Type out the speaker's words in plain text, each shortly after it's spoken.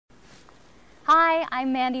Hi,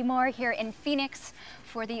 I'm Mandy Moore here in Phoenix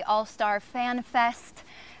for the All-Star Fan Fest,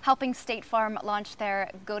 helping State Farm launch their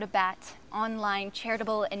Go to Bat online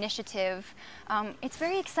charitable initiative. It's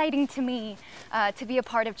very exciting to me to be a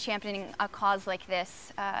part of championing a cause like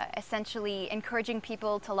this, essentially encouraging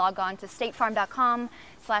people to log on to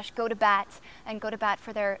statefarm.com/go-to-bat and go to bat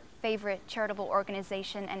for their favorite charitable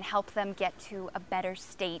organization and help them get to a better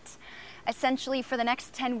state. Essentially, for the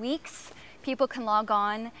next 10 weeks, people can log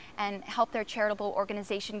on and help their charitable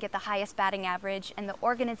organization get the highest batting average, and the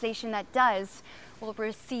organization that does will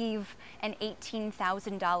receive an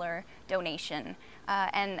 $18,000 donation.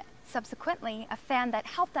 And subsequently, a fan that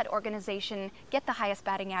helped that organization get the highest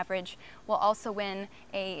batting average will also win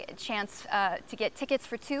a chance to get tickets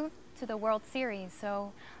for two to the World Series.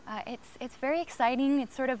 So it's very exciting.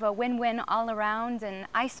 It's sort of a win-win all around, and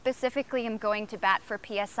I specifically am going to bat for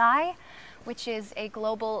PSI, which is a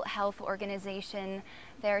global health organization.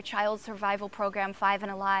 Their child survival program, 5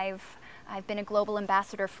 and Alive, I've been a global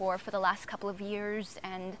ambassador for the last couple of years,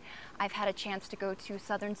 and I've had a chance to go to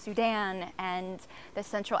Southern Sudan and the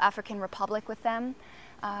Central African Republic with them.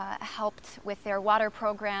 Helped with their water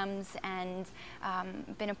programs and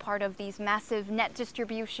been a part of these massive net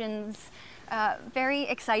distributions. Very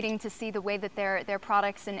exciting to see the way that their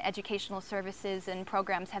products and educational services and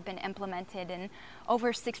programs have been implemented in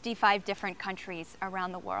over 65 different countries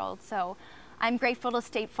around the world. So I'm grateful to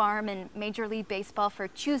State Farm and Major League Baseball for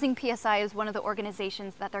choosing PSI as one of the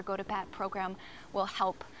organizations that their Go to Bat program will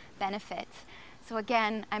help benefit. So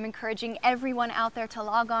again, I'm encouraging everyone out there to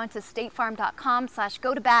log on to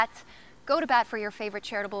statefarm.com/go-to-bat, go to bat for your favorite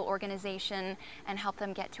charitable organization and help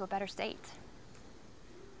them get to a better state.